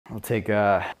We'll take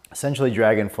essentially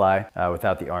Dragonfly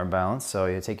without the arm balance. So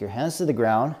you take your hands to the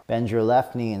ground, bend your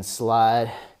left knee and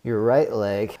slide your right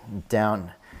leg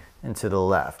down into the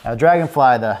left. Now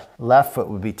Dragonfly, the left foot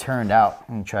would be turned out,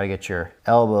 and try to get your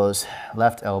elbows,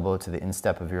 left elbow to the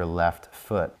instep of your left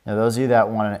foot. Now those of you that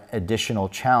want an additional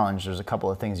challenge, there's a couple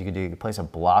of things you can do. You can place a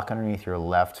block underneath your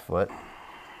left foot.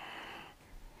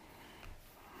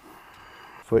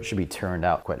 Foot should be turned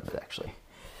out quite a bit actually.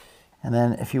 And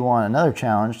then if you want another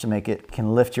challenge to make it, you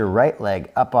can lift your right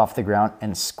leg up off the ground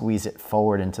and squeeze it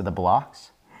forward into the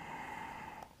blocks.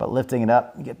 But lifting it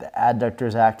up, you get the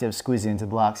adductors active, squeezing into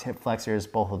the blocks, hip flexors,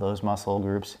 both of those muscle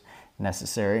groups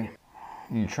necessary.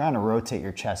 And you're trying to rotate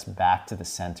your chest back to the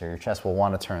center. Your chest will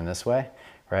want to turn this way,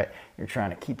 right? You're trying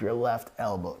to keep your left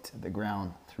elbow to the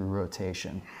ground through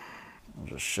rotation. I'll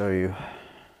just show you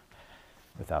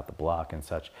without the block and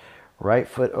such. Right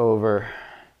foot over,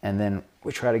 and then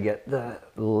we try to get the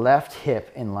left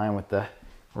hip in line with the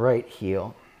right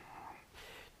heel.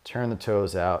 Turn the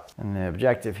toes out, and the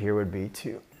objective here would be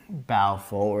to bow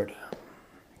forward,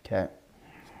 okay?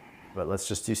 But let's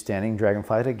just do standing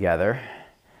Dragonfly together.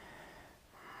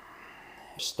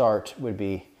 Start would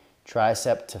be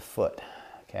tricep to foot,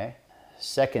 okay?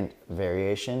 Second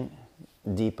variation,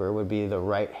 deeper, would be the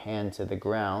right hand to the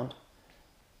ground,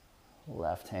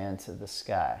 left hand to the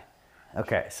sky.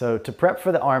 Okay, so to prep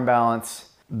for the arm balance,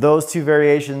 those two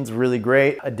variations, really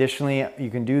great. Additionally, you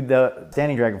can do the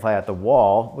standing Dragonfly at the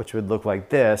wall, which would look like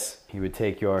this. You would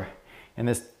take your, and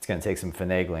this it's gonna take some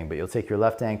finagling, but you'll take your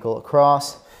left ankle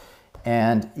across,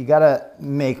 and you gotta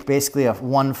make basically a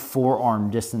 1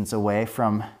 forearm distance away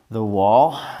from the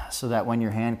wall, so that when your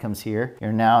hand comes here,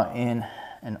 you're now in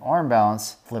an arm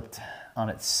balance flipped on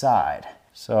its side.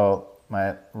 So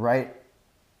my right,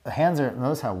 the hands are,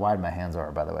 notice how wide my hands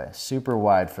are, by the way, super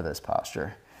wide for this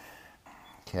posture.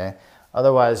 Okay,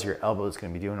 otherwise your elbow is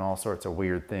going to be doing all sorts of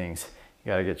weird things.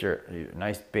 You got to get your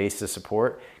nice base to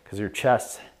support, because your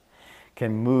chest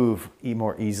can move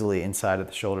more easily inside of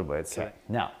the shoulder blades. Okay.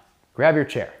 Now, grab your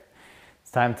chair.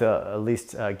 It's time to at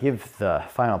least give the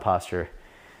final posture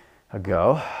a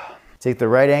go. Take the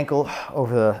right ankle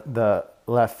over the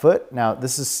left foot. Now,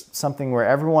 this is something where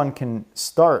everyone can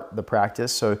start the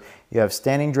practice. So you have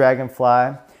standing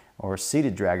Dragonfly, or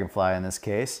seated Dragonfly in this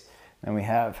case. Then we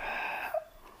have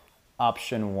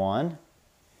option 1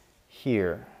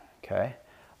 here, okay?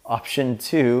 Option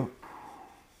 2,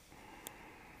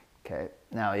 okay,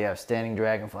 now you have standing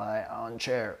Dragonfly on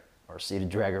chair, or seated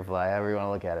Dragonfly, however you want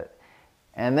to look at it.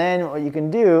 And then what you can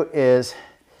do is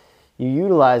you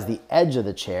utilize the edge of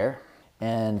the chair,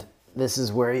 and this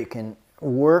is where you can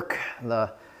work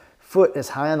the foot as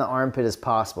high on the armpit as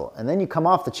possible. And then you come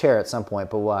off the chair at some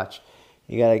point, but watch.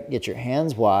 You gotta get your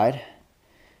hands wide,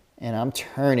 and I'm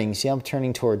turning. See, I'm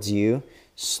turning towards you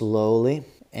slowly.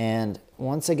 And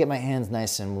once I get my hands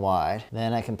nice and wide,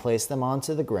 then I can place them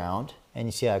onto the ground. And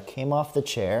you see I came off the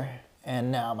chair,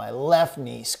 and now my left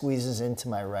knee squeezes into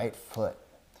my right foot.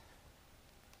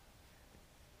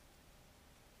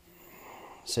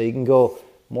 So you can go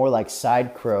more like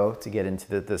side crow to get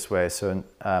into it this way. So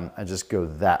I just go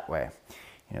that way,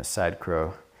 you know, side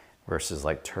crow versus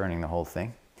like turning the whole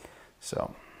thing.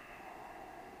 So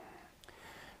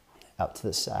out to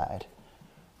the side,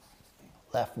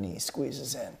 left knee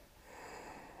squeezes in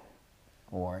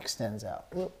or extends out.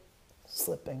 Whoop,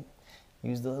 slipping.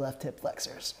 Use the left hip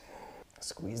flexors.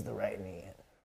 Squeeze the right knee in.